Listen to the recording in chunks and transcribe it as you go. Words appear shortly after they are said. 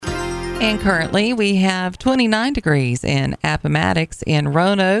And currently we have 29 degrees in Appomattox. In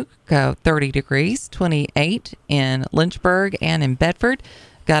Roanoke, 30 degrees, 28 in Lynchburg and in Bedford.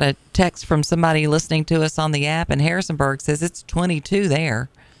 Got a text from somebody listening to us on the app in Harrisonburg, says it's 22 there.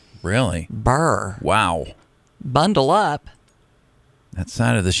 Really? Burr. Wow. Bundle up. That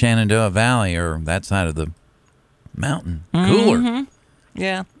side of the Shenandoah Valley or that side of the mountain. Cooler. Mm-hmm.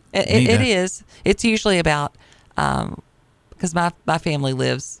 Yeah, it is. It's usually about, because my family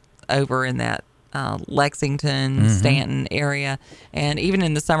lives over in that Lexington, Stanton area. And even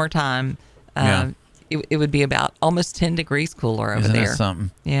in the summertime, it would be about almost 10 degrees cooler over there. Isn't that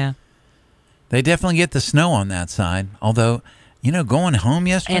something? Yeah. They definitely get the snow on that side. Although, going home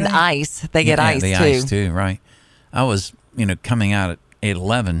yesterday. And ice. They get ice, the too. ice, too, right. I was, coming out at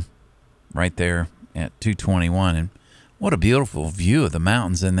 8:11 right there at 221. And what a beautiful view of the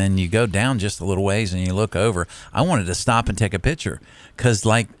mountains. And then you go down just a little ways and you look over. I wanted to stop and take a picture because,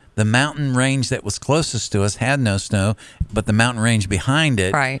 the mountain range that was closest to us had no snow, but the mountain range behind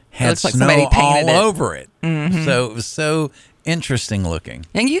it had snow all over it. Mm-hmm. So it was so interesting looking.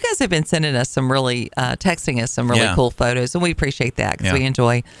 And you guys have been sending us texting us some really cool photos, and we appreciate that because we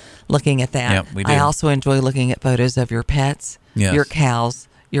enjoy looking at that. Yeah, we do. I also enjoy looking at photos of your pets, your cows,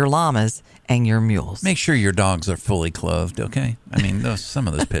 your llamas, and your mules. Make sure your dogs are fully clothed, okay? I mean, some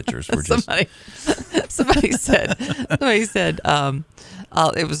of those pictures were just... Somebody said,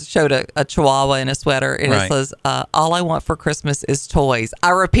 it showed a chihuahua in a sweater, and it says, all I want for Christmas is toys.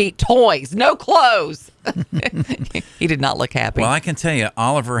 I repeat, toys, no clothes. He did not look happy. Well, I can tell you,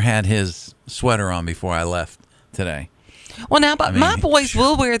 Oliver had his sweater on before I left today. Well, now, but my boys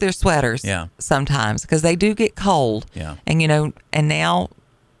will wear their sweaters sometimes because they do get cold. Yeah. And, and now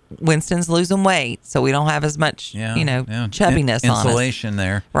Winston's losing weight, so we don't have as much, chubbiness on us. Insulation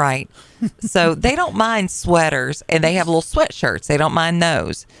there. Right. So they don't mind sweaters, and they have little sweatshirts. They don't mind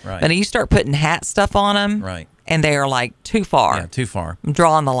those. Right. But you start putting hat stuff on them, right, and they are too far. Yeah, too far. I'm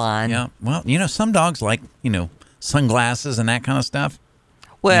drawing the line. Yeah. Well, some dogs like, sunglasses and that kind of stuff.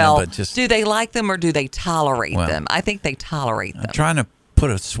 Well, do they like them or do they tolerate them? I think they tolerate them. Trying to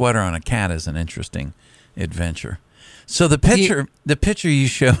put a sweater on a cat is an interesting adventure. So the picture you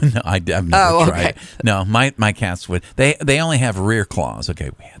show, no, I've never tried it. No, my cats would. They only have rear claws.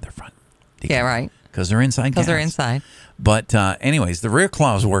 Okay, we had their front. Yeah, right. Because they're inside. Because they're inside. But anyways, the rear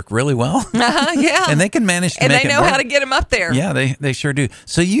claws work really well. Yeah. And they can manage to make it work. And they know how to get them up there. Yeah, they sure do.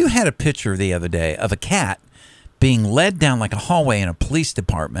 So you had a picture the other day of a cat being led down like a hallway in a police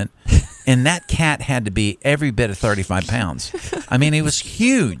department, and that cat had to be every bit of 35 pounds. I mean, it was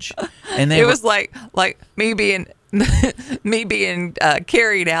huge. And it was like me being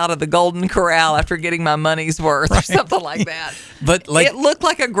carried out of the Golden Corral after getting my money's worth or something like that. But it looked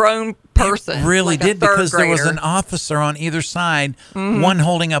like a grown person. It really did, because there was an officer on either side, one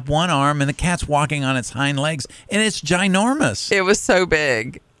holding up one arm, and the cat's walking on its hind legs, and it's ginormous. It was so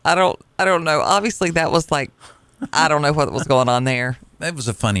big. I don't know. Obviously, that was I don't know what was going on there. That was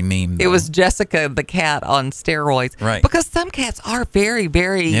a funny meme, though. It was Jessica the cat on steroids. Right. Because some cats are very,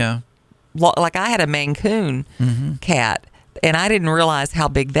 very... Yeah. Like I had a Maine Coon cat, and I didn't realize how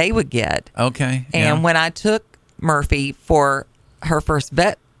big they would get. Okay. And when I took Murphy for her first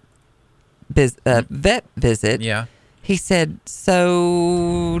vet visit, he said,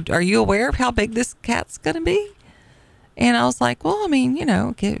 "So, are you aware of how big this cat's going to be?" And I was like, "Well, I mean,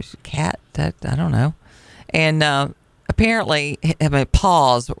 cat. I don't know." And apparently, his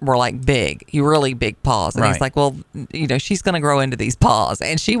paws were big, really big paws. And he's like, well, she's going to grow into these paws.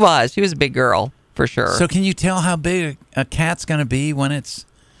 And she was a big girl for sure. So can you tell how big a cat's going to be when it's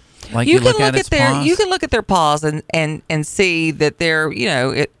you look at its paws? You can look at their paws and see that they're,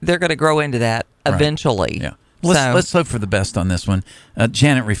 they're going to grow into that eventually. Yeah. Let's hope for the best on this one.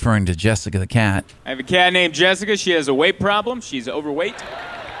 Janet referring to Jessica the cat. I have a cat named Jessica. She has a weight problem. She's overweight.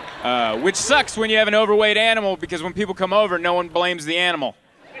 Which sucks when you have an overweight animal, because when people come over, no one blames the animal.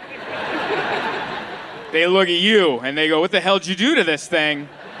 They look at you and they go, "What the hell did you do to this thing?"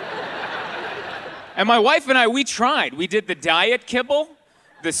 And my wife and I, we tried. We did the diet kibble,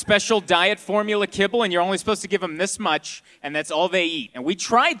 the special diet formula kibble, and you're only supposed to give them this much, and that's all they eat. And we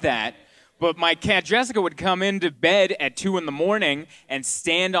tried that, but my cat Jessica would come into bed at 2 a.m. and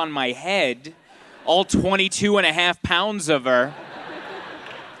stand on my head, all 22 and a half pounds of her.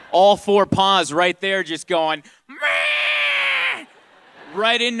 All 4 paws right there just going, "Meow,"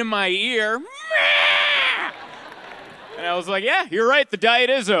 right into my ear. "Meow." And I was like, yeah, you're right. The diet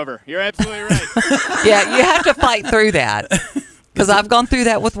is over. You're absolutely right. Yeah, you have to fight through that. Because I've gone through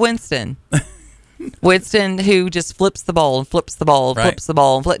that with Winston. Winston, who just flips the bowl and flips the bowl and flips the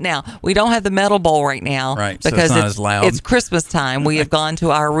bowl and Now, we don't have the metal bowl right now. Right, so because it's not as loud. It's Christmas time. We have gone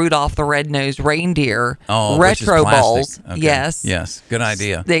to our Rudolph the Red-Nosed Reindeer retro which is plastic. bowls. Okay. Yes. Yes. Good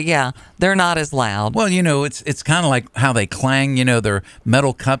idea. They're not as loud. Well, it's kind of like how they clang, they're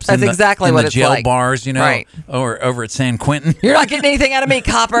metal cups That's exactly in what the it's jail like. bars, Right. or over at San Quentin. You're not getting anything out of me,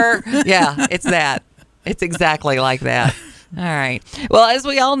 copper. Yeah, it's that. It's exactly like that. All right. Well, as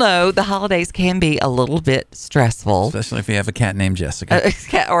we all know, the holidays can be a little bit stressful. Especially if you have a cat named Jessica.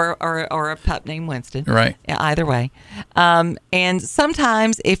 Or a pup named Winston. Right. Yeah, either way. And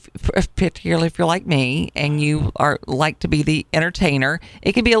sometimes, particularly if you're like me and you like to be the entertainer,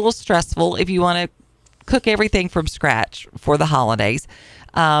 it can be a little stressful if you want to cook everything from scratch for the holidays.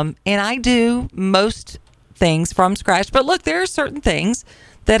 And I do most things from scratch. But look, there are certain things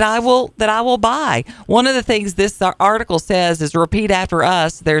that I will buy. One of the things this article says is, repeat after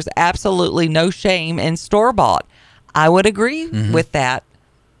us, there's absolutely no shame in store-bought. I would agree with that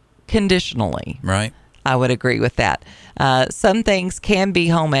conditionally. Right. I would agree with that. Some things can be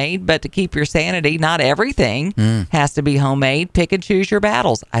homemade, but to keep your sanity, not everything has to be homemade. Pick and choose your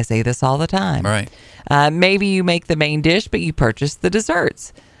battles. I say this all the time. Right. Maybe you make the main dish, but you purchase the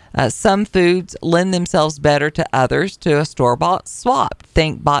desserts. Some foods lend themselves better to others to a store-bought swap.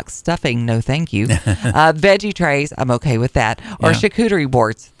 Think box stuffing, no thank you. Veggie trays, I'm okay with that. Or charcuterie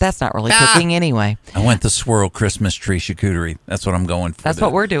boards. That's not really cooking anyway. I went the swirl Christmas tree charcuterie. That's what I'm going for. That's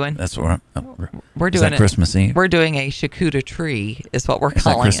what we're doing. That's what we're doing. Is that Christmas Eve? We're doing a charcuterie tree is what we're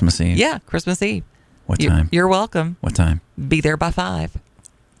calling it. Christmas Eve? Yeah, Christmas Eve. What time? You're welcome. What time? Be there by 5.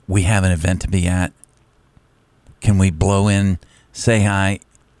 We have an event to be at. Can we blow in, say hi,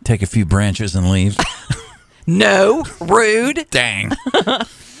 take a few branches and leave? No, rude. Dang.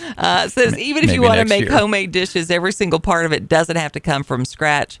 Says even if you want to make homemade dishes, every single part of it doesn't have to come from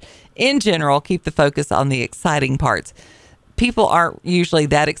scratch. In general, keep the focus on the exciting parts. People aren't usually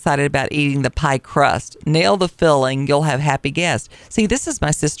that excited about eating the pie crust. Nail the filling, you'll have happy guests. See, this is my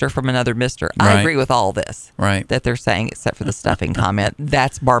sister from another mister. I agree with all this that they're saying, except for the stuffing comment.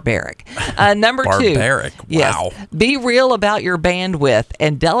 That's barbaric. Number 2. Barbaric. Wow. Yes, be real about your bandwidth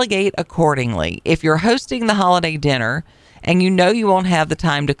and delegate accordingly. If you're hosting the holiday dinner and you know you won't have the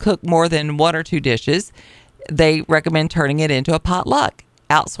time to cook more than 1 or 2 dishes, they recommend turning it into a potluck.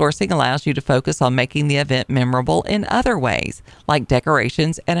 Outsourcing allows you to focus on making the event memorable in other ways, like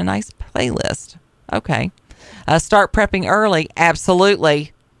decorations and a nice playlist. Okay. Start prepping early.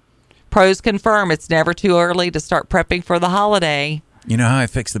 Absolutely. Pros confirm it's never too early to start prepping for the holiday. You know how I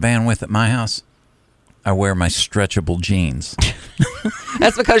fix the bandwidth at my house? I wear my stretchable jeans.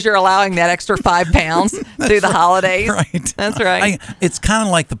 That's because you're allowing that extra 5 pounds through the holidays. Right. That's right. It's kind of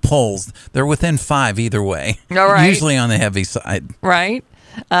like the poles. They're within 5 either way. All right. Usually on the heavy side. Right.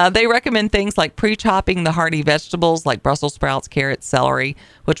 They recommend things like pre-chopping the hearty vegetables like Brussels sprouts, carrots, celery,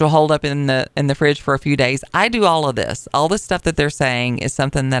 which will hold up in the fridge for a few days. I do all of this. All this stuff that they're saying is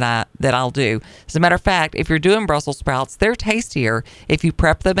something that I'll do. As a matter of fact, if you're doing Brussels sprouts, they're tastier if you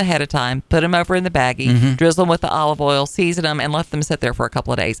prep them ahead of time, put them over in the baggie, drizzle them with the olive oil, season them, and let them sit there for a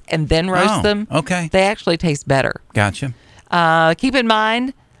couple of days, and then roast them. Okay. They actually taste better. Gotcha. Keep in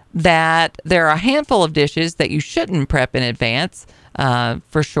mind that there are a handful of dishes that you shouldn't prep in advance.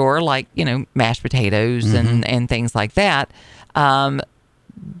 For sure, like, mashed potatoes and things like that.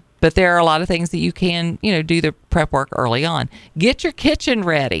 But there are a lot of things that you can, do the prep work early on. Get your kitchen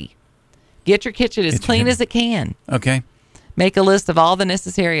ready. Get your kitchen as clean as it can. Okay. Make a list of all the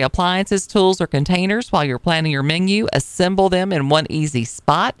necessary appliances, tools, or containers while you're planning your menu. Assemble them in one easy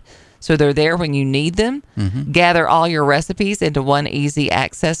spot so they're there when you need them. Gather all your recipes into one easy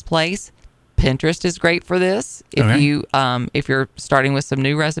access place. Pinterest is great for this. If you're starting with some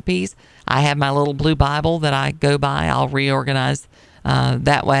new recipes, I have my little blue Bible that I go by. I'll reorganize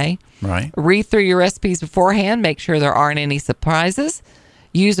that way. Right. Read through your recipes beforehand. Make sure there aren't any surprises.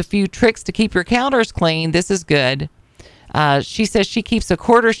 Use a few tricks to keep your counters clean. This is good. She says she keeps a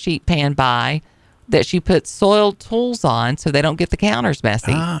quarter sheet pan by that she puts soiled tools on so they don't get the counters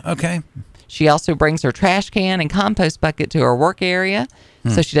messy. Okay. She also brings her trash can and compost bucket to her work area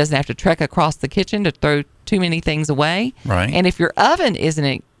so she doesn't have to trek across the kitchen to throw too many things away. Right. And if your oven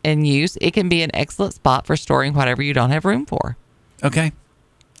isn't in use, it can be an excellent spot for storing whatever you don't have room for. Okay.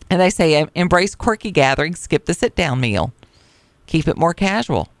 And they say embrace quirky gatherings, skip the sit-down meal. Keep it more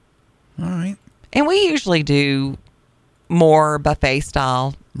casual. All right. And we usually do more buffet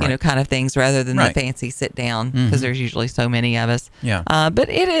style, kind of things rather than the fancy sit-down because there's usually so many of us. Yeah. But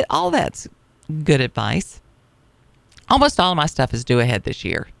all that's good advice. Almost all of my stuff is due ahead this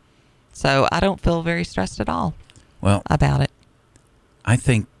year. So I don't feel very stressed at all about it. I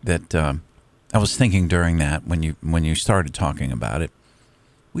think that I was thinking during that when you started talking about it,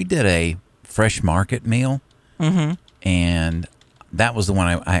 we did a Fresh Market meal, and that was the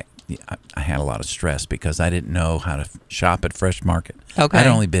one I had a lot of stress because I didn't know how to shop at Fresh Market. Okay. I'd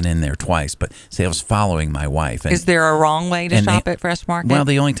only been in there twice, but see, I was following my wife. And, is there a wrong way to shop at Fresh Market? Well,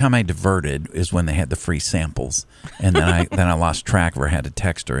 the only time I diverted is when they had the free samples, and then I lost track where I had to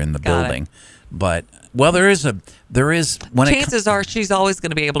text her in the building. But there is when chances are she's always going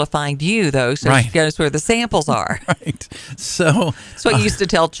to be able to find you though, so Right. she knows where the samples are. Right. So That's what you used to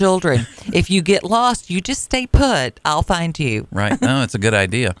tell children. If you get lost, you just stay put. I'll find you. Right. No, it's a good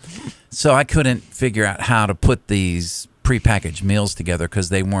idea. So I couldn't figure out how to put these prepackaged meals together because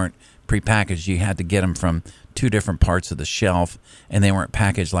they weren't prepackaged. You had to get them from two different parts of the shelf, and they weren't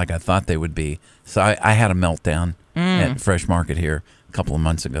packaged like I thought they would be. So I had a meltdown at Fresh Market here a couple of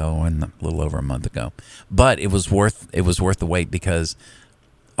months ago, and a little over a month ago. But it was worth the wait because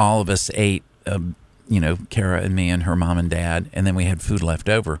all of us ate. Kara and me and her mom and dad, and then we had food left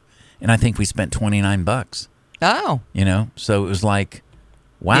over, and I think we spent $29. Oh, So it was like,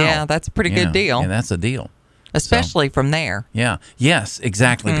 wow, yeah, that's a pretty good deal. Yeah, that's a deal, especially from there. Yeah, yes,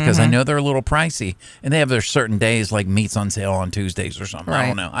 exactly, because I know they're a little pricey, and they have their certain days like meats on sale on Tuesdays or something. Right. I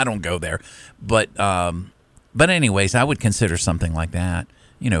don't know. I don't go there, but anyways, I would consider something like that,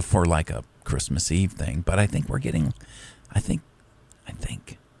 for like a Christmas Eve thing. But I think we're getting, I think.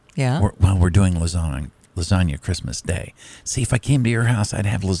 Yeah. We're doing lasagna Christmas Day. See, if I came to your house, I'd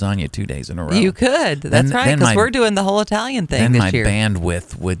have lasagna 2 days in a row. You could. That's right, because we're doing the whole Italian thing this year. Then my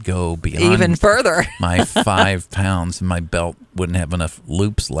bandwidth would go beyond even further. my 5 pounds, and my belt wouldn't have enough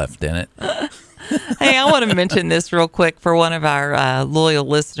loops left in it. Hey, I want to mention this real quick for one of our loyal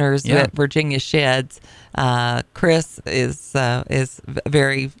listeners at Virginia Sheds. Chris is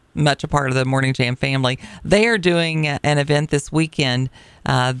very much a part of the Morning Jam family. They are doing an event this weekend.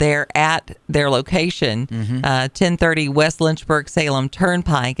 They're at their location, 1030 West Lynchburg Salem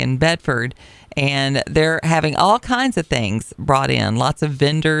Turnpike in Bedford, and they're having all kinds of things brought in. Lots of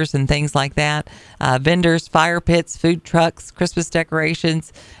vendors and things like that. Vendors, fire pits, food trucks, Christmas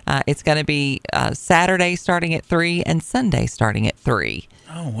decorations. It's going to be Saturday starting at 3 and Sunday starting at 3.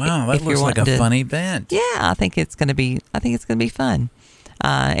 Oh wow, that looks like a fun event. Yeah, I think it's going to be fun.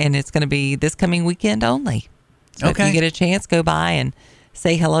 And it's going to be this coming weekend only. So if you get a chance, go by and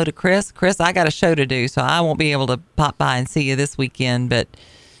say hello to Chris. Chris, I got a show to do, so I won't be able to pop by and see you this weekend, but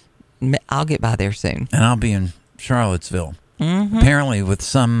I'll get by there soon. And I'll be in Charlottesville, apparently with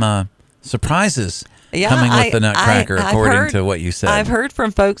some surprises coming with the Nutcracker, according to what you said. I've heard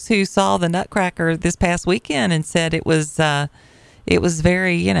from folks who saw the Nutcracker this past weekend and said it was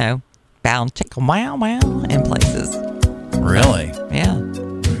very, bound chicka wow wow in places. Really? Yeah.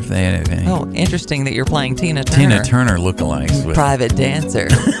 Oh, interesting that you're playing Tina Turner. Tina Turner lookalikes. With Private Dancer.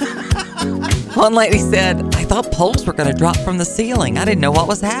 One lady said, I thought poles were going to drop from the ceiling. I didn't know what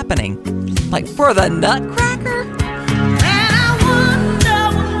was happening. Like, for the Nutcracker?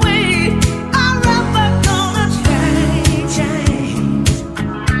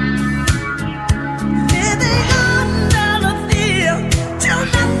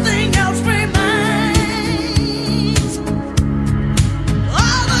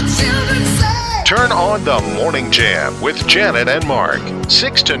 Turn on the Morning Jam with Janet and Mark,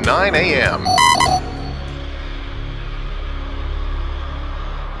 6 to 9 a.m.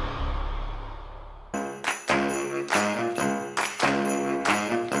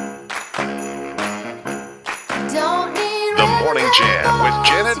 The Morning Jam with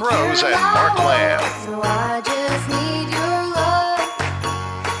Janet Rose and Mark Lamb. So I just need your love.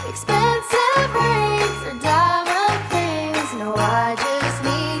 Expensive rings or diamond things. No, I just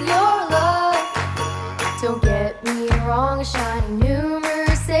need your love. Don't get me wrong, a shiny new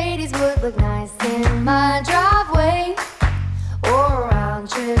Mercedes would look nice in my driveway. Or a round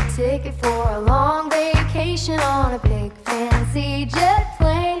trip ticket for a long vacation on a big fancy jet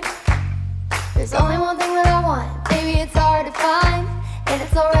plane. There's only one thing that I want, baby, it's hard to find, and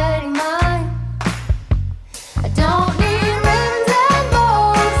it's already mine. I don't need ribbons and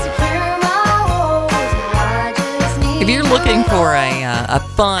bows to cure my woes. No, I just need If you're looking your for love. a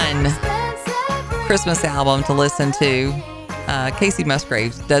fun Expensive Christmas album to listen to, Casey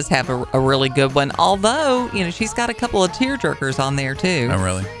Musgraves does have a really good one. Although, she's got a couple of tearjerkers on there too. Oh,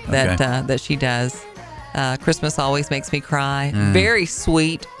 really? That she does. Christmas Always Makes Me Cry. Very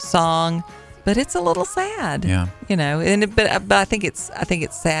sweet song, but it's a little sad. Yeah. But I think it's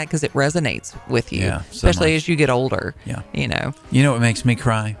sad because it resonates with you, Yeah, so especially much. as you get older. Yeah. You know You know what makes me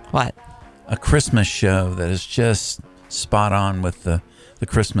cry? what? A Christmas show that is just spot on with the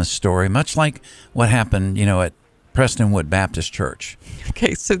Christmas story, much like what happened, at Prestonwood Baptist Church.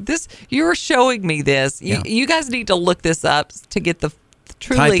 Okay, so you're showing me this. Yeah. You guys need to look this up to get the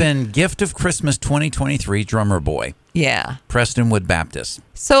truly. Type in Gift of Christmas 2023 Drummer Boy. Yeah. Prestonwood Baptist.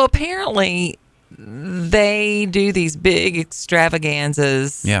 So apparently they do these big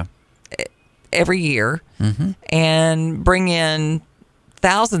extravaganzas Yeah. every year and bring in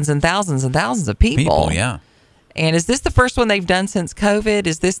thousands and thousands and thousands of people. Yeah. And is this the first one they've done since COVID?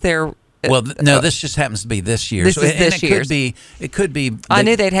 Is this their... Well, no, this just happens to be this year. This is this it year's. It could be. I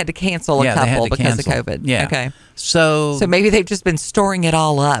knew they'd had to cancel a they had couple to because cancel. of COVID. Yeah. Okay. So maybe they've just been storing it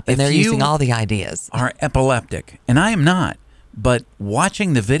all up and If they're you using all the ideas. are epileptic, and I am not, but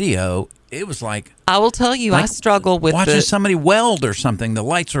watching the video, it was like I will tell you, I struggle with watching somebody weld or something. The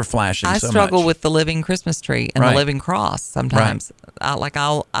lights were flashing. I so struggle much. with the living Christmas tree and Right. the living cross sometimes.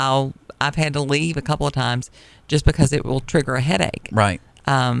 I've had to leave a couple of times just because it will trigger a headache. Right.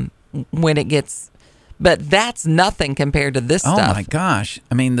 When it gets, but that's nothing compared to this Oh stuff. my gosh!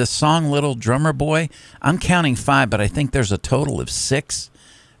 I mean, the song "Little Drummer Boy." I'm counting 5, but I think there's a total of 6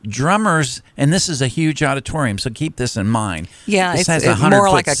 drummers, and this is a huge auditorium. So keep this in mind. Yeah, this it's has a more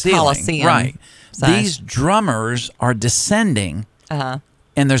 100-foot like a ceiling. coliseum Right. size. These drummers are descending, and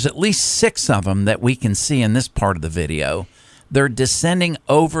there's at least 6 of them that we can see in this part of the video. They're descending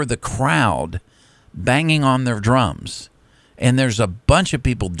over the crowd, banging on their drums. And there's a bunch of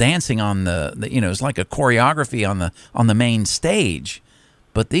people dancing on the it's like a choreography on the main stage.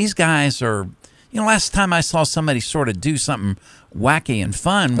 But these guys are, last time I saw somebody sort of do something wacky and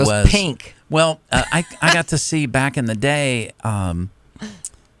fun was Pink. Well, I got to see back in the day,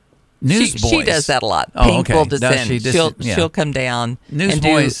 Newsboys. She does that a lot. Oh, Pink okay. will Does descend. she? She'll come down.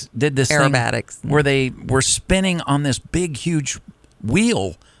 Newsboys and do did this aerobatics. thing where they were spinning on this big, huge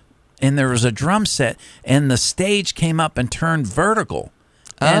wheel, and there was a drum set, and the stage came up and turned vertical,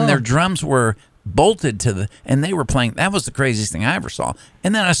 and their drums were bolted to and they were playing. That was the craziest thing I ever saw.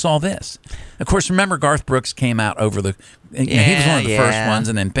 And then I saw this. Of course, remember Garth Brooks came out over the. He was one of the first ones,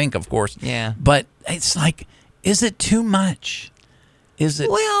 and then Pink, of course. Yeah. But it's like, is it too much? Is it?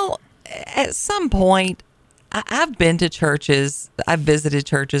 Well, at some point, I've been to churches. I've visited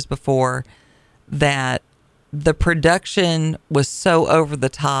churches before that the production was so over the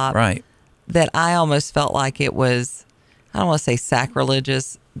top, Right. that I almost felt like it was, I don't want to say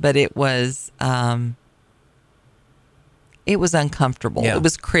sacrilegious, but it was uncomfortable. Yeah. It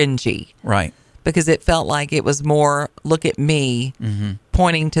was cringy. Right. Because it felt like it was more, look at me,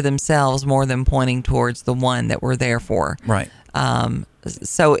 pointing to themselves more than pointing towards the one that we're there for. Right.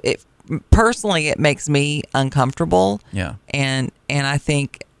 So personally, it makes me uncomfortable. Yeah. And I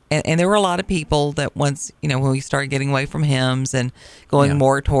think, and there were a lot of people that once, when we started getting away from hymns and going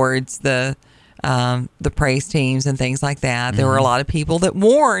more towards the praise teams and things like that, there were a lot of people that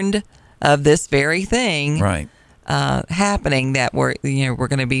warned of this very thing Right. happening, that we're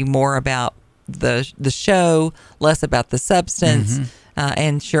going to be more about the show, less about the substance.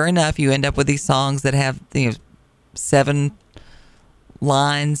 And sure enough, you end up with these songs that have 7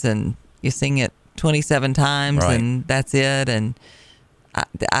 lines and you sing it 27 times Right. and that's it. And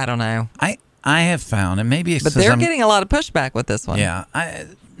I don't know. I have found, and maybe it's But 'cause they're I'm getting a lot of pushback with this one. Yeah,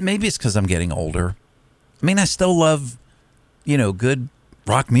 maybe it's because I'm getting older. I mean, I still love, good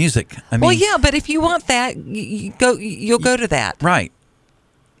rock music. I mean, Well, yeah, but if you want that, you'll go to that. right.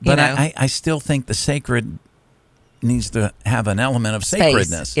 But know? I still think the sacred needs to have an element of Space,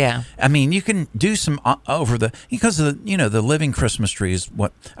 sacredness. yeah. I mean, you can do some because of the living Christmas tree is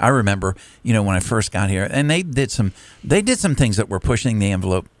what I remember. When I first got here, and they did some things that were pushing the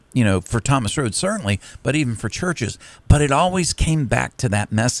envelope. For Thomas Road, certainly, but even for churches. But it always came back to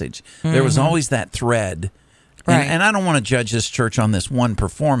that message. There was always that thread. Right. And I don't want to judge this church on this one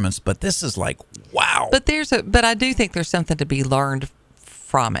performance, but this is like, wow. But I do think there's something to be learned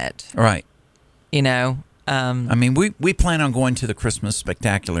from it. Right. I mean, we plan on going to the Christmas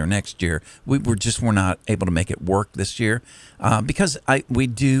Spectacular next year. We're not able to make it work this year because we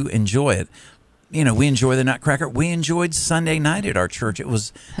do enjoy it. We enjoy the Nutcracker. We enjoyed Sunday night at our church. It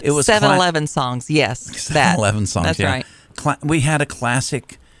was 7-Eleven songs. Yes, 7-Eleven songs. That's yeah. right. We had a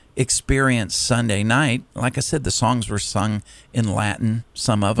classic experience Sunday night. Like I said, the songs were sung in Latin,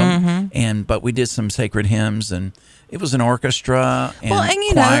 some of them, but we did some sacred hymns, and it was an orchestra and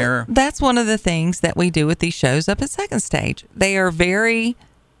choir. That's one of the things that we do with these shows up at Second Stage. They are very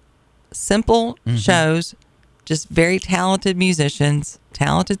simple shows, just very talented musicians,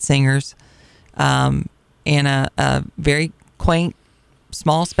 talented singers, in a very quaint,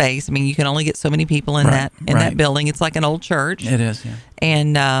 small space. I mean, you can only get so many people in that building. It's like an old church. It is, yeah.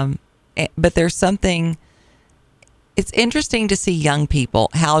 And but there's something. it's interesting to see young people,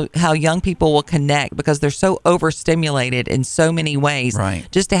 how young people will connect because they're so overstimulated in so many ways. Right.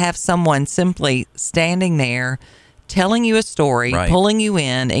 Just to have someone simply standing there telling you a story, Right. pulling you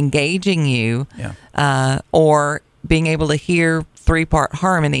in, engaging you, or being able to hear 3-part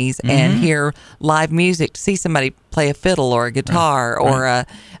harmonies and hear live music, to see somebody play a fiddle or a guitar or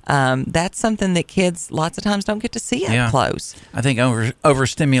that's something that kids lots of times don't get to see up close. I think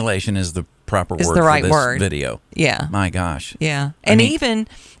overstimulation is the proper Is word the right for this word. video. Yeah. My gosh. Yeah. I And mean-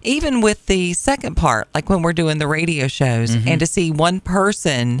 even with the second part, like when we're doing the radio shows, and to see one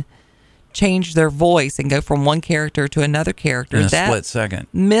person change their voice and go from one character to another character, In a that split second.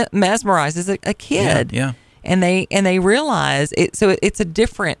 mesmerizes a kid. Yeah. And they realize it. So it's a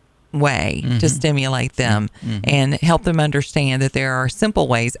different way to stimulate them and help them understand that there are simple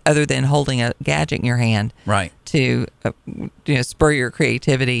ways other than holding a gadget in your hand, Right. to spur your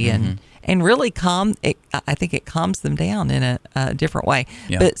creativity and really calm it. I think it calms them down in a different way.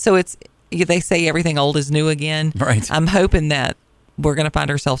 Yeah. But so they say everything old is new again. Right. I'm hoping that we're going to find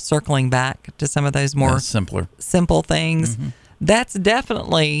ourselves circling back to some of those more Simpler. simple things. That's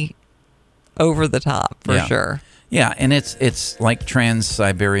definitely over the top for sure. Yeah, and it's like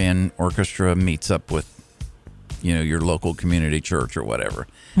Trans-Siberian Orchestra meets up with, your local community church or whatever.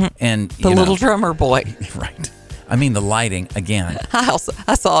 And The little drummer boy. Right. I mean, the lighting, again.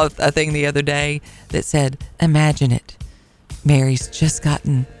 I saw a thing the other day that said, imagine it. Mary's just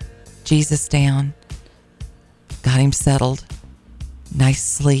gotten Jesus down, got him settled, nice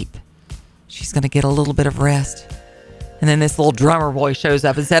sleep. She's going to get a little bit of rest. And then this little drummer boy shows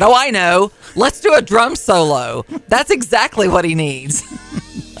up and said, oh, I know. Let's do a drum solo. That's exactly what he needs.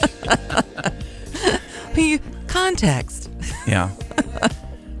 Context. Yeah.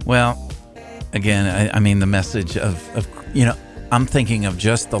 Well, again, I mean, the message of I'm thinking of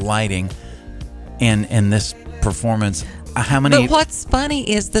just the lighting and this performance. How many? But what's funny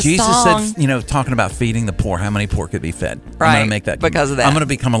is the Jesus song. said, talking about feeding the poor. How many poor could be fed? I'm Right, going to make that because of that. I'm going to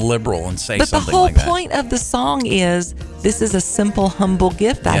become a liberal and say But the something whole like that. point of the song is, this is a simple, humble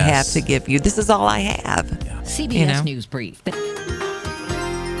gift I have Yes. to give you. This is all I have. CBS News Brief.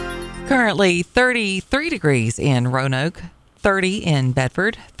 Currently 33 degrees in Roanoke, 30 in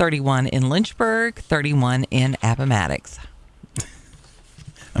Bedford, 31 in Lynchburg, 31 in Appomattox.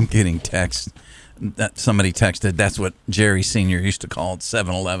 I'm getting texts. That somebody texted, that's what Jerry Sr. used to call it,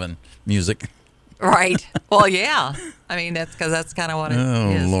 7-Eleven music. Right. Well, yeah. I mean, that's because that's kind of what it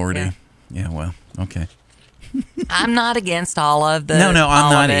is. Oh, Lordy. Yeah. Yeah, well, okay. I'm not against all of the. No, I'm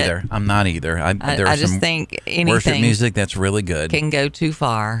all not of it. either. I'm not either. There I are just some think worship anything music that's really good. can go too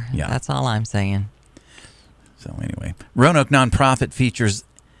far. Yeah. That's all I'm saying. So anyway, Roanoke nonprofit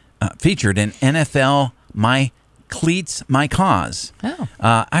featured in NFL My Cleats, My Cause. Oh.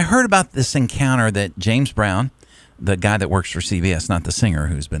 I heard about this encounter that James Brown, the guy that works for CBS, not the singer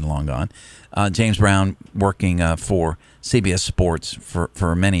who's been long gone, James Brown, working for CBS Sports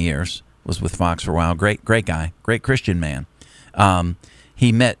for many years, was with Fox for a while. Great guy, great Christian man.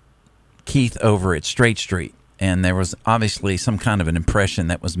 He met Keith over at Straight Street, and there was obviously some kind of an impression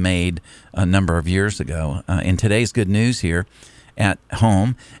that was made a number of years ago. In today's good news here at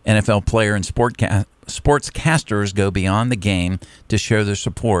home, NFL player and sportscasters go beyond the game to show their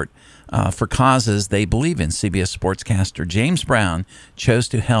support for causes they believe in. CBS sportscaster James Brown chose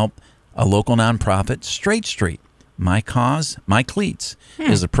to help a local nonprofit, Straight Street. My Cause, My Cleats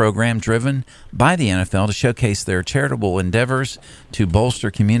is a program driven by the NFL to showcase their charitable endeavors to bolster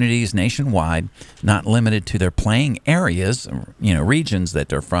communities nationwide, not limited to their playing areas, regions that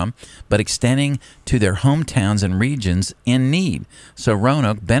they're from, but extending to their hometowns and regions in need. So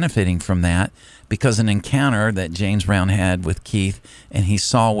Roanoke benefiting from that because an encounter that James Brown had with Keith, and he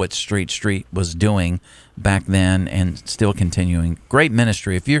saw what Straight Street was doing back then and still continuing. Great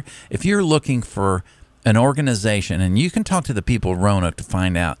ministry. If you're looking for an organization, and you can talk to the people of Roanoke to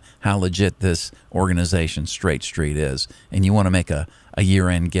find out how legit this organization, Straight Street, is, and you want to make a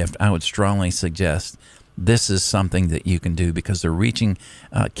year-end gift, I would strongly suggest this is something that you can do because they're reaching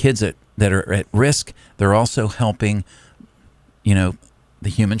kids that are at risk. They're also helping, the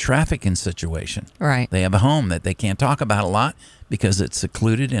human trafficking situation. Right. They have a home that they can't talk about a lot because it's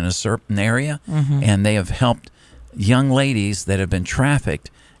secluded in a certain area, and they have helped young ladies that have been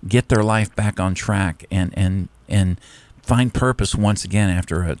trafficked get their life back on track and find purpose once again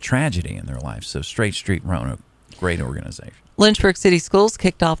after a tragedy in their life. So Straight Street Roanoke, great organization. Lynchburg City Schools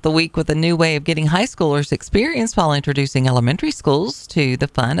kicked off the week with a new way of getting high schoolers experience while introducing elementary schools to the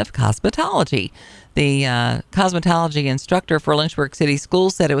fun of cosmetology. The cosmetology instructor for Lynchburg City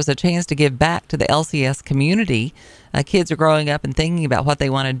Schools said it was a chance to give back to the LCS community. Kids are growing up and thinking about what they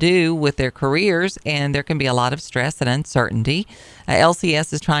want to do with their careers, and there can be a lot of stress and uncertainty.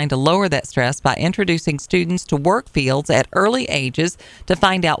 LCS is trying to lower that stress by introducing students to work fields at early ages to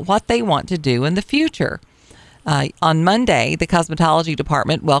find out what they want to do in the future. On Monday, the cosmetology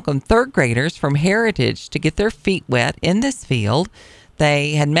department welcomed third graders from Heritage to get their feet wet in this field.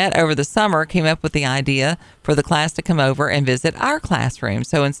 They had met over the summer, came up with the idea for the class to come over and visit our classroom.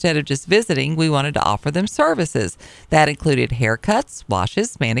 So instead of just visiting, we wanted to offer them services. That included haircuts,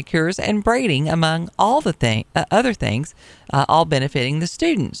 washes, manicures, and braiding, among all the other things, all benefiting the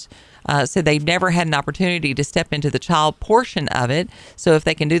students. So they've never had an opportunity to step into the child portion of it. So if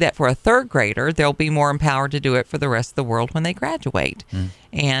they can do that for a third grader, they'll be more empowered to do it for the rest of the world when they graduate.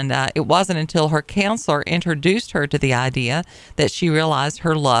 And it wasn't until her counselor introduced her to the idea that she realized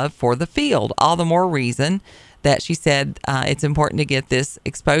her love for the field. All the more reason that she said it's important to get this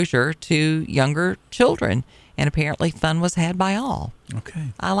exposure to younger children. And apparently fun was had by all. Okay.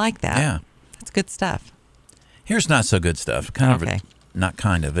 I like that. Yeah. That's good stuff. Here's not so good stuff. It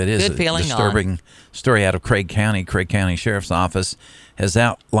is Good a feeling disturbing story out of Craig County. Craig County Sheriff's Office has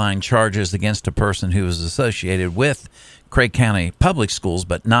outlined charges against a person who was associated with Craig County Public Schools,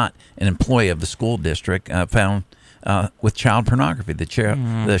 but not an employee of the school district, found with child pornography.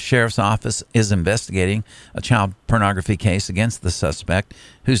 The Sheriff's Office is investigating a child pornography case against the suspect,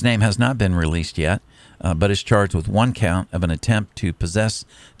 whose name has not been released yet, but is charged with one count of an attempt to possess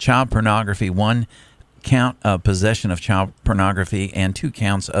child pornography, one count of possession of child pornography, and 2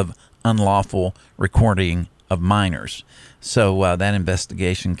 counts of unlawful recording of minors. So that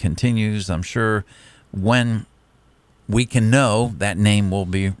investigation continues. I'm sure when we can know, that name will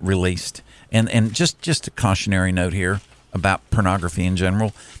be released. And just a cautionary note here about pornography in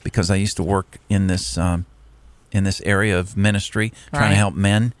general, because I used to work in this area of ministry, trying to help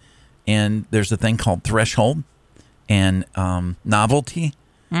men, and there's a thing called threshold and novelty.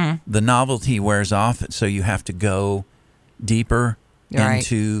 The novelty wears off, so you have to go deeper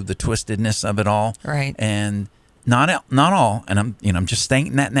into the twistedness of it all. Right. And not all, and I'm just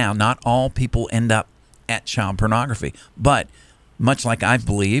stating that now. Not all people end up at child pornography, but much like I've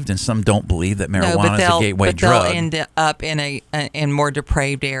believed, and some don't believe, that marijuana is a gateway drug. They'll end up in more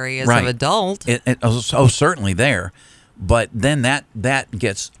depraved areas of adult. Certainly there. But then that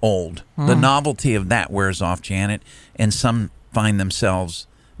gets old. The novelty of that wears off, Janet, and some find themselves,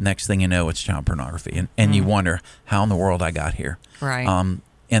 next thing you know, it's child pornography, and you wonder how in the world I got here. Right.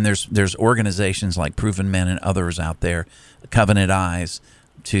 And there's organizations like Proven Men and others out there, Covenant Eyes,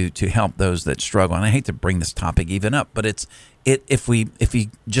 to help those that struggle. And I hate to bring this topic even up, but if we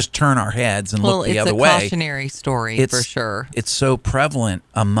just turn our heads and look the other way, it's a cautionary story for sure. It's so prevalent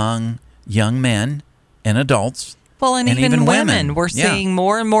among young men and adults. Well, and even women. We're seeing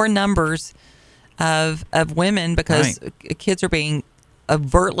more and more numbers of women because kids are being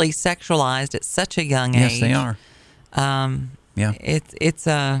overtly sexualized at such a young age. Yes, they are. It's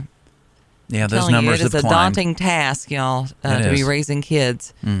a those numbers have climbed. It is a climbed. daunting task, y'all, to be raising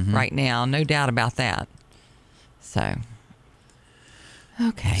kids right now. No doubt about that. So,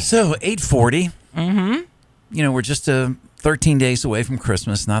 okay. So 8:40. We're just 13 days away from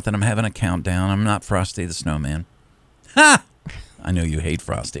Christmas. Not that I'm having a countdown. I'm not Frosty the Snowman. Ha! I know you hate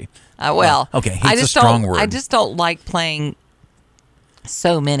Frosty. Okay, hate's a strong word. I just don't like playing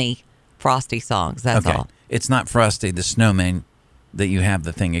so many Frosty songs. That's all. It's not Frosty the Snowman that you have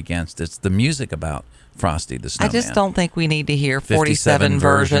the thing against. It's the music about Frosty the Snowman. I just don't think we need to hear 47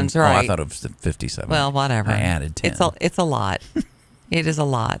 versions. Right? Oh, I thought it was 57. Well, whatever. I added 10. It's a lot. It is a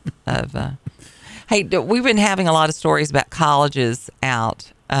lot of. Hey, we've been having a lot of stories about colleges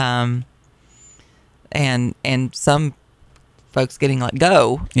out, and some folks getting let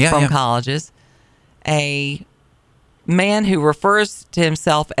go from colleges. A man who refers to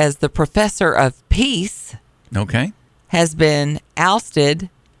himself as the professor of peace has been ousted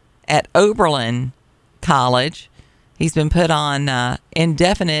at Oberlin College. He's been put on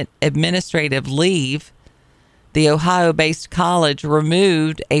indefinite administrative leave. The Ohio-based college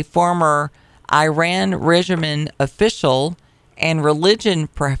removed a former Iran regimen official and religion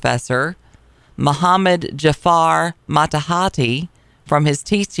professor, Mohammad Jafar Matahati, from his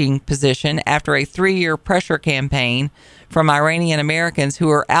teaching position after a 3-year pressure campaign from Iranian Americans who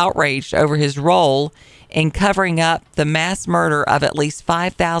are outraged over his role in covering up the mass murder of at least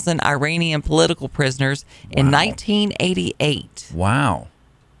 5,000 Iranian political prisoners in 1988. Wow.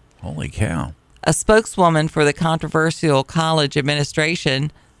 Holy cow. A spokeswoman for the controversial college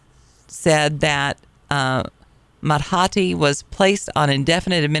administration said that Madhati was placed on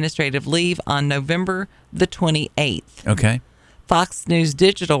indefinite administrative leave on November the 28th. Okay. Fox News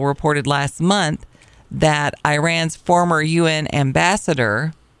Digital reported last month that Iran's former UN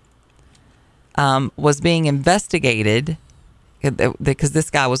ambassador was being investigated, because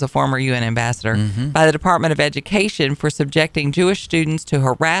this guy was a former UN ambassador, by the Department of Education for subjecting Jewish students to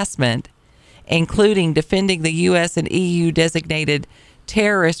harassment, including defending the U.S. and EU designated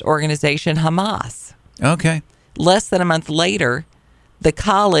terrorist organization Hamas. Okay. Less than a month later, the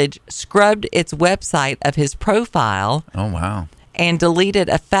college scrubbed its website of his profile Oh, wow. and deleted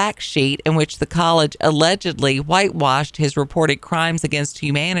a fact sheet in which the college allegedly whitewashed his reported crimes against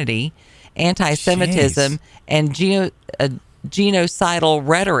humanity, anti-Semitism, Jeez. and genocidal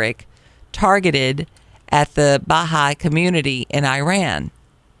rhetoric targeted at the Baha'i community in Iran.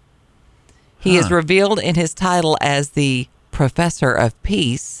 He is revealed in his title as the Professor of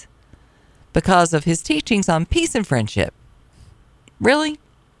Peace because of his teachings on peace and friendship. Really?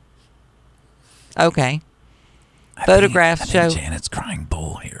 Okay. Photographs I think show Janet's crying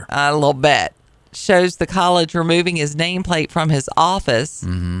bull here. a little bit. Shows the college removing his nameplate from his office.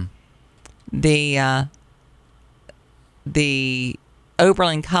 Mm-hmm. The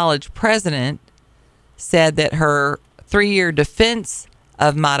Oberlin College president said that her 3-year defense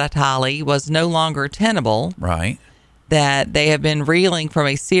of Madatali was no longer tenable. Right. That they have been reeling from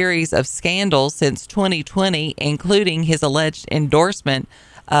a series of scandals since 2020, including his alleged endorsement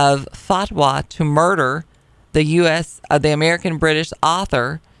of fatwa to murder the American British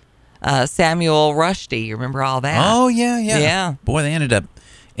author Samuel Rushdie. You remember all that? Oh, yeah. Yeah. Boy, they ended up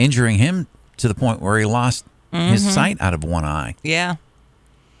injuring him to the point where he lost his sight out of one eye. Yeah.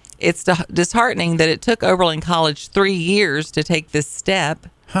 It's disheartening that it took Oberlin College 3 years to take this step,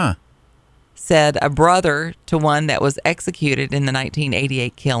 Huh. said a brother to one that was executed in the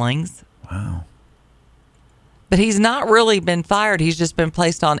 1988 killings. Wow. But he's not really been fired. He's just been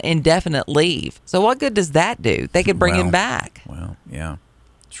placed on indefinite leave. So what good does that do? They could bring him Well, back. Well, yeah.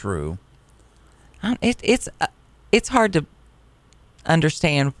 True. It's hard to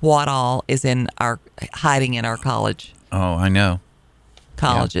understand what all is hiding in our Oh, I know.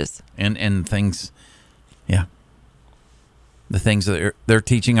 colleges. Yeah. And things, yeah. The things that they're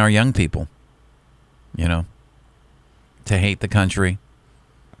teaching our young people, to hate the country.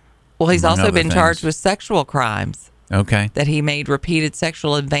 Well, he's among also other been charged things. with sexual crimes. Okay. That he made repeated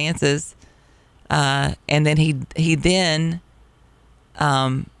sexual advances, and then he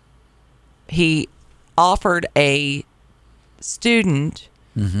offered a student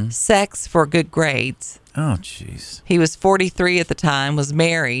sex for good grades. Oh, jeez. He was 43 at the time, was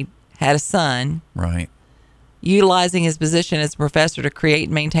married, had a son, Right. utilizing his position as a professor to create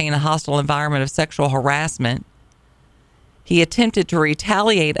and maintain a hostile environment of sexual harassment. He attempted to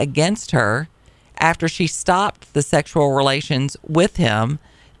retaliate against her after she stopped the sexual relations with him,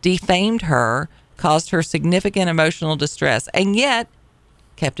 defamed her, caused her significant emotional distress, and yet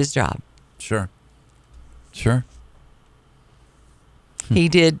kept his job. Sure. He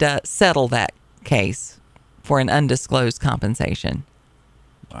did settle that case for an undisclosed compensation.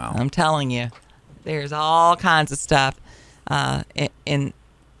 Wow. I'm telling you, there's all kinds of stuff in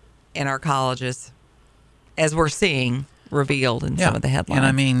our colleges, as we're seeing revealed in some of the headlines. And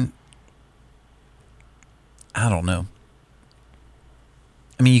I mean, I don't know.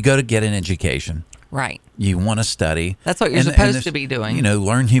 I mean, you go to get an education. Right. You want to study. That's what you're supposed to be doing.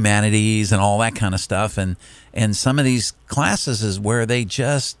 Learn humanities and all that kind of stuff. And some of these classes is where they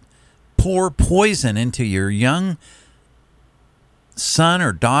just pour poison into your young son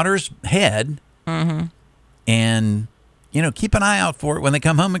or daughter's head. Mm-hmm. And, keep an eye out for it when they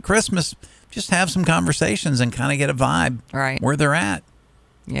come home at Christmas. Just have some conversations and kind of get a vibe right where they're at.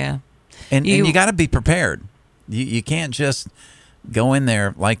 Yeah. And you got to be prepared. You can't just go in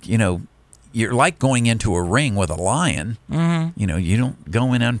there like, you're like going into a ring with a lion. Mm-hmm. You don't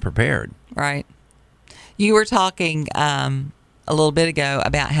go in unprepared. Right. You were talking a little bit ago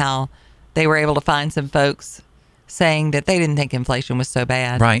about how they were able to find some folks saying that they didn't think inflation was so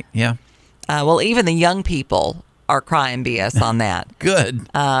bad. Right, yeah. Well, even the young people are crying BS on that. Good.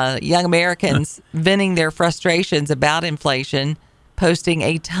 Young Americans venting their frustrations about inflation, posting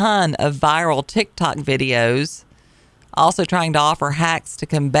a ton of viral TikTok videos, also trying to offer hacks to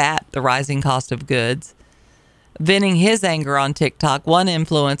combat the rising cost of goods. Venting his anger on TikTok, one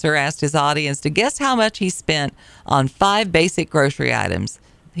influencer asked his audience to guess how much he spent on 5 basic grocery items.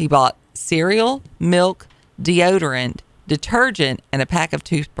 He bought cereal, milk, deodorant, detergent, and a pack of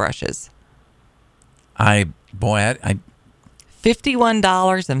toothbrushes. I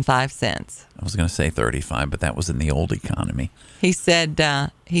 $51.05. I was going to say 35, but that was in the old economy. He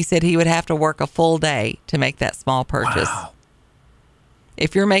said he would have to work a full day to make that small purchase. Wow.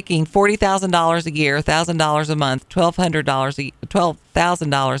 If you're making $40,000 a year, $1,000 a month,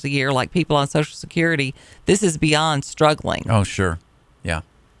 $12,000 a year, like people on Social Security, this is beyond struggling. Oh, sure. Yeah.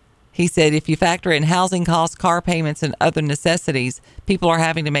 He said if you factor in housing costs, car payments, and other necessities, people are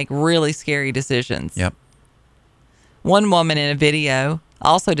having to make really scary decisions. Yep. One woman in a video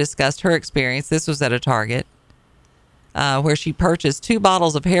also discussed her experience. This was at a Target, where she purchased 2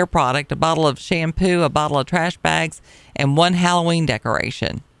 bottles of hair product, a bottle of shampoo, a bottle of trash bags, and 1 Halloween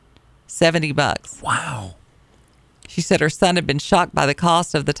decoration. $70. Wow. She said her son had been shocked by the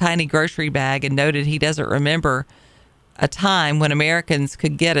cost of the tiny grocery bag and noted he doesn't remember a time when Americans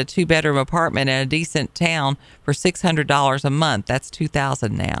could get a 2-bedroom apartment in a decent town for $600 a month. That's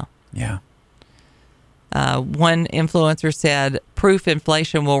 $2,000 now. Yeah. One influencer said, "Proof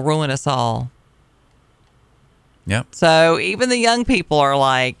inflation will ruin us all." Yep. So even the young people are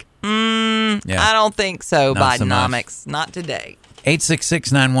like, I don't think so, Not so Bidenomics. Not today.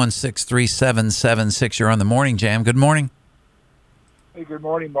 866-916-3776. You're on the Morning Jam. Good morning. Hey, good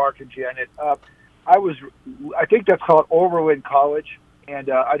morning, Mark and Janet. I think that's called Overland College, and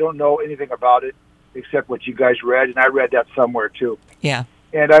I don't know anything about it except what you guys read, and I read that somewhere too. Yeah.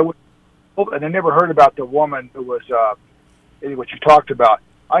 And I never heard about the woman who was what you talked about.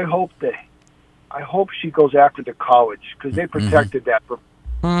 I hope she goes after the college because they protected that.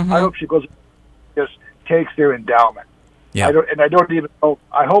 I hope she goes just takes their endowment. Yeah. I don't even know.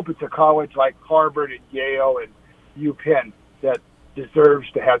 I hope it's a college like Harvard and Yale and UPenn that deserves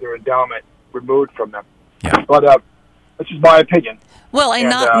to have their endowment removed from them. Yeah. But this is my opinion. Well, and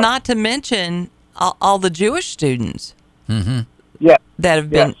not to mention all the Jewish students Mm-hmm. Yeah. that have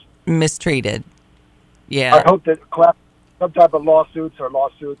been mistreated. Yeah. I hope that some type of lawsuits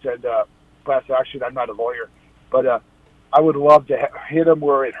and class action. I'm not a lawyer, but I would love to hit them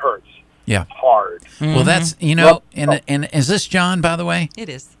where it hurts. Yeah. Hard. Mm-hmm. Well, that's, and is this John, by the way? It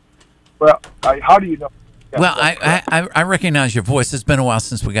is. Well, how do you know? Yeah, Well, I recognize your voice. It's been a while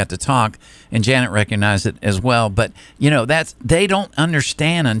since we got to talk, and Janet recognized it as well. But, they don't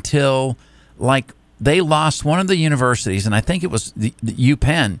understand until, they lost one of the universities, and I think it was the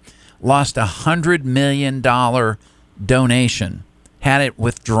UPenn, lost $100 million donation, had it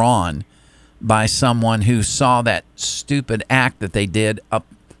withdrawn by someone who saw that stupid act that they did up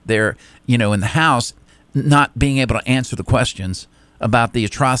there, in the House, not being able to answer the questions about the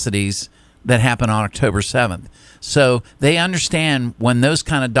atrocities that happened on October 7th. So they understand when those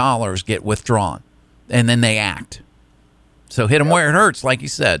kind of dollars get withdrawn, and then they act. So hit them where it hurts, like you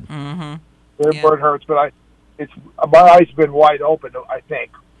said. Mm-hmm. Where it hurts, but my eyes have been wide open, I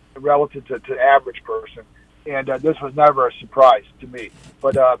think, relative to the average person. And this was never a surprise to me.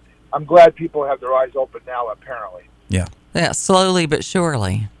 But I'm glad people have their eyes open now, apparently. Yeah. Yeah, slowly but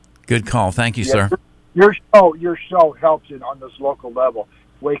surely. Good call. Thank you, sir. Your show helps on this local level,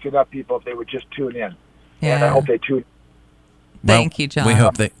 waking up people if they would just tune in. Yeah. And I hope they tune in. Thank you, John. We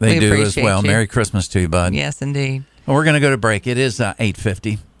hope they do as appreciate well. you. Merry Christmas to you, bud. Yes, indeed. Well, we're going to go to break. It is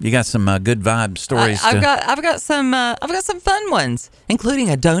 8:50. You got some good vibe stories. I've got some fun ones, including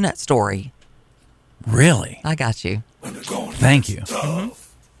a donut story. Really? I got you. Thank you.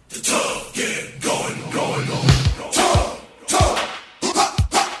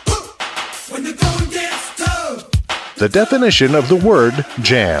 The definition of the word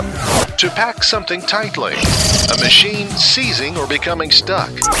jam. To pack something tightly. A machine seizing or becoming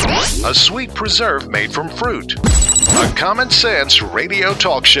stuck. A sweet preserve made from fruit. A common sense radio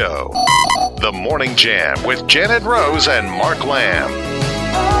talk show. The Morning Jam with Janet Rose and Mark Lamb.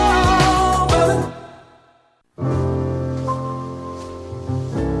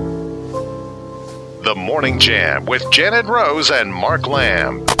 The Morning Jam with Janet Rose and Mark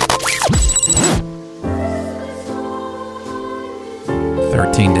Lamb.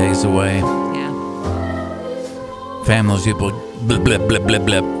 13 days away. Yeah. Families, people, blip, blip, blip, blip,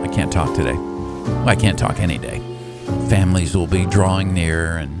 blip. I can't talk today. Well, I can't talk any day. Families will be drawing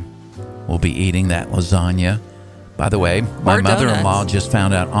near and we'll be eating that lasagna. By the way, my Or mother-in-law donuts. just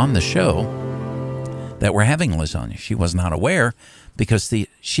found out on the show that we're having lasagna. She was not aware because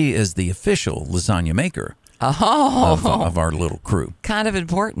she is the official lasagna maker of our little crew. Kind of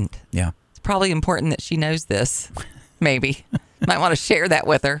important. Yeah. It's probably important that she knows this. Maybe. Might want to share that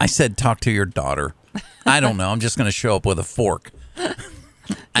with her. I said, talk to your daughter. I don't know. I'm just going to show up with a fork.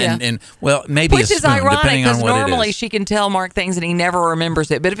 And well, maybe Which a is spoon, ironic depending on because what it normally is. she can tell Mark things and he never remembers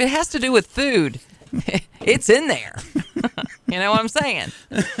it. But if it has to do with food, It's in there. You know what I'm saying?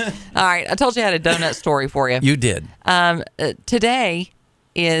 All right. I told you I had a donut story for you. You did. Today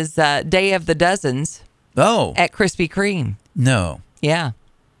is Day of the Dozens Oh. at Krispy Kreme. No. Yeah.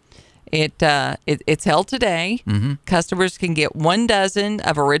 It's held today. Mm-hmm. Customers can get 1 dozen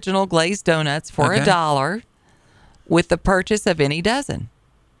of original glazed donuts for $1 with the purchase of any dozen.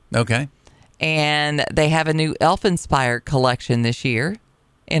 Okay. And they have a new Elf-inspired collection this year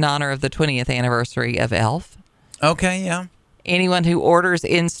in honor of the 20th anniversary of Elf. Okay, yeah. Anyone who orders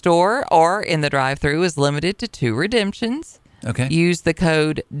in-store or in the drive-thru is limited to 2 redemptions. Okay. Use the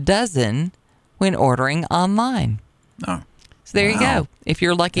code DOZEN when ordering online. Oh. So there you Wow. go. If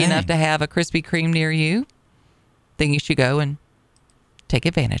you're lucky enough to have a Krispy Kreme near you, then you should go and take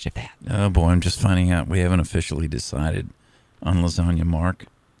advantage of that. Oh, boy, I'm just finding out we haven't officially decided on lasagna, Mark.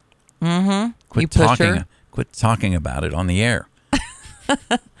 Mm-hmm. Quit talking about it on the air.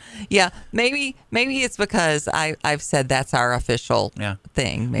 Yeah, maybe it's because I've said that's our official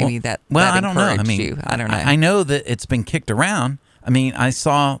thing. Maybe that I don't know. I mean, you. I don't know. I know that it's been kicked around. I mean, I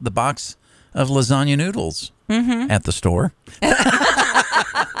saw the box of lasagna noodles at the store.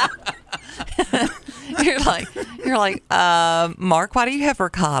 You're like, Mark, why do you have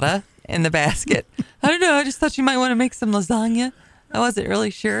ricotta in the basket? I don't know. I just thought you might want to make some lasagna. I wasn't really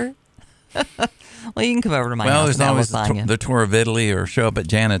sure. Well, you can come over to my house. Well, there's and have always lasagna. the tour of Italy or show up at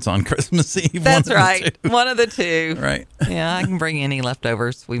Janet's on Christmas Eve. That's right. One of the two. Right. Yeah, I can bring any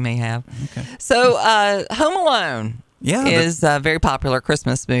leftovers we may have. Okay. So, Home Alone is a very popular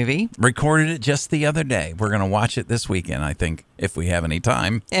Christmas movie. Recorded it just the other day. We're going to watch it this weekend, I think, if we have any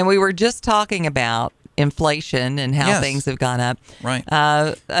time. And we were just talking about inflation and how things have gone up. Right.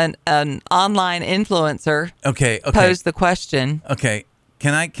 An online influencer posed the question. Okay.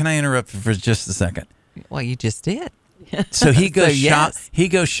 Can I interrupt for just a second? Well, you just did. So he goes yes. He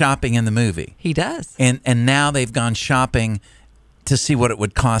goes shopping in the movie. He does. And now they've gone shopping to see what it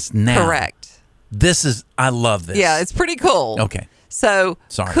would cost now. Correct. I love this. Yeah, it's pretty cool. Okay. So,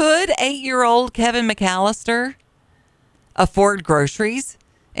 Sorry. Could 8-year-old Kevin McAllister afford groceries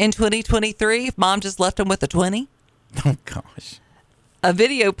in 2023 if mom just left him with a 20? Oh, gosh. A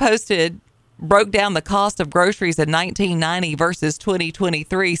video posted broke down the cost of groceries in 1990 versus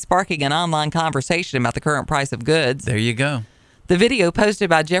 2023, sparking an online conversation about the current price of goods. There you go. The video posted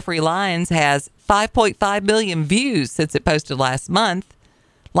by Jeffrey Lyons has 5.5 million views since it posted last month.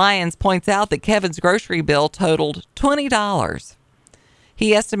 Lyons points out that Kevin's grocery bill totaled $20.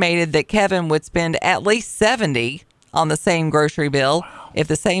 He estimated that Kevin would spend at least $70 on the same grocery bill if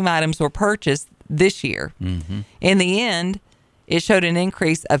the same items were purchased this year. Mm-hmm. In the end, it showed an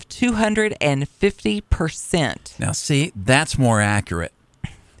increase of 250%. Now, see, that's more accurate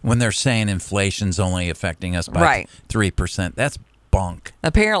when they're saying inflation's only affecting us by 3%. That's bunk.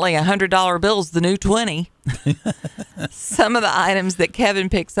 Apparently, a $100 bill is the new 20. Some of the items that Kevin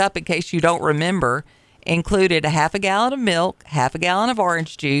picks up, in case you don't remember, included a half a gallon of milk, half a gallon of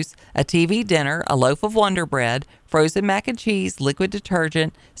orange juice, a TV dinner, a loaf of Wonder Bread, frozen mac and cheese, liquid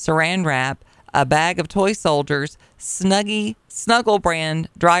detergent, saran wrap, a bag of toy soldiers, Snuggle brand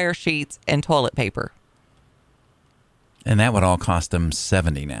dryer sheets, and toilet paper. And that would all cost them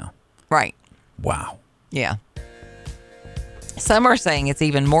 $70 now. Right. Wow. Yeah. Some are saying it's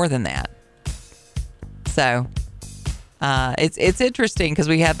even more than that. So it's interesting because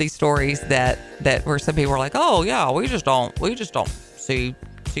we have these stories that where some people are like, oh yeah, we just don't see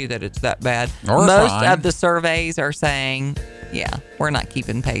that it's that bad. Most of the surveys are saying, yeah, we're not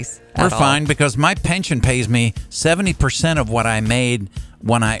keeping pace. We're fine because my pension pays me 70% of what I made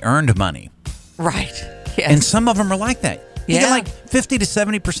when I earned money. Right. Yes. And some of them are like that. You Yeah. get like 50 to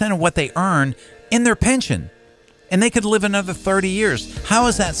 70% of what they earn in their pension. And they could live another 30 years. How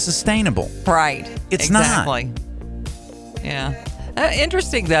is that sustainable? Right. It's exactly. not. Yeah.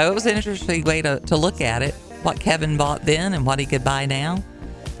 Interesting, though. It was an interesting way to look at it. What Kevin bought then and what he could buy now.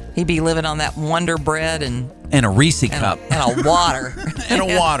 He'd be living on that Wonder Bread and a Reese cup. And a water. And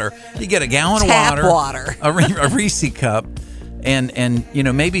a water. You get a gallon Tap of water. A Reese cup. And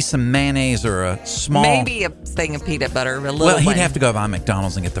maybe some mayonnaise or a small... Maybe a thing of peanut butter. Well, he'd have to go buy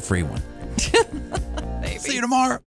McDonald's and get the free one. Maybe. See you tomorrow.